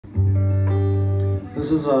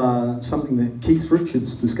This is something that Keith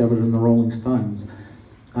Richards discovered in the Rolling Stones.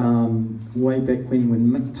 Way back when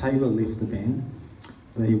Mick Taylor left the band,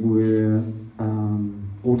 they were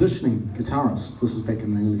auditioning guitarists. This is back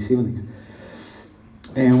in the early 70s.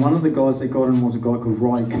 And one of the guys they got in was a guy called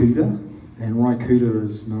Ry Cooder, and Ry Cooder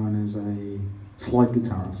is known as a slide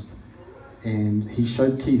guitarist. And he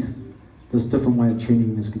showed Keith this different way of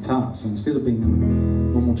tuning his guitar. So instead of being in a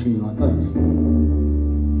normal tuning like this,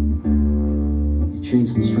 he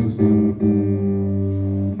tunes the strings down.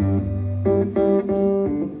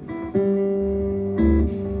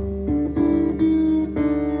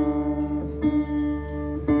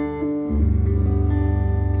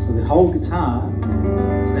 So the whole guitar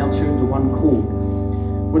is now tuned to one chord,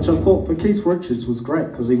 which I thought for Keith Richards was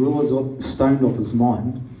great because he was stoned off his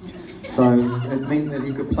mind. So it meant that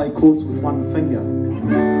he could play chords with one finger.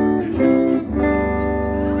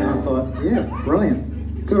 And I thought, yeah,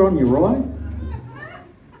 brilliant. Good on you, Rye.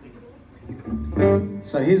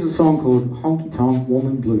 So here's a song called Honky Tonk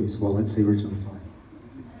Woman Blues. Well, that's the original title.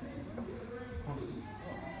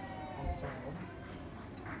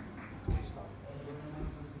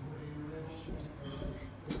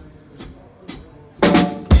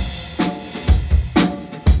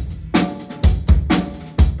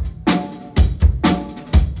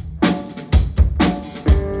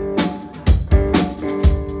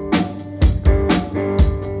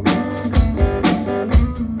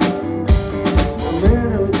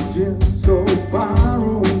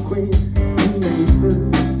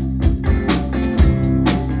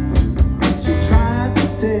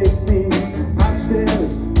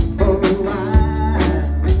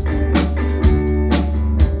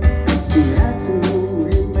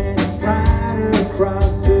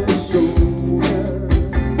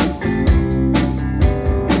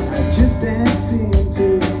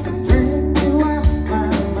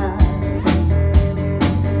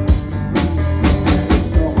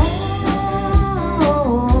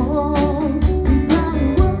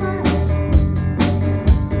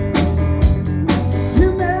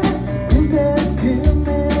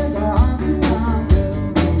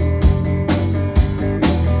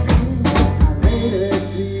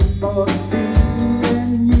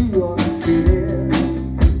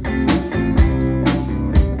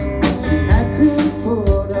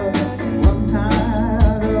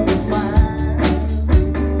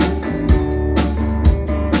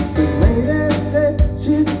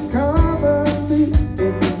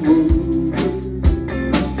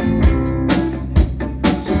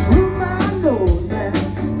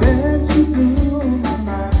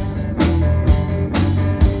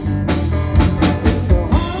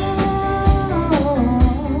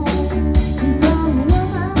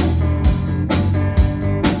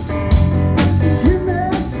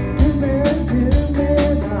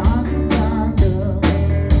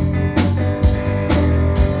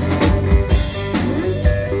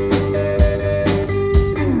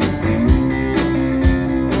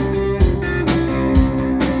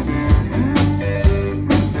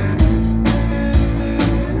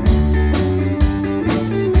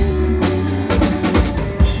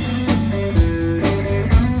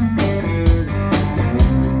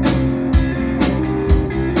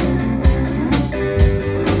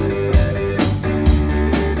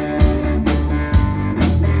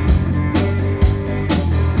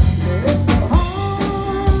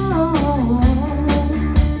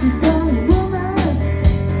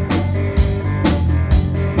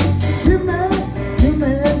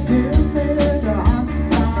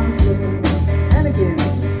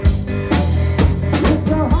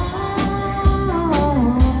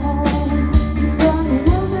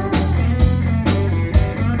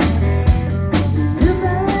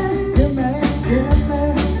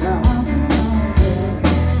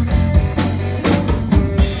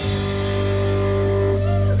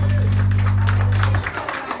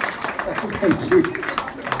 Thank you.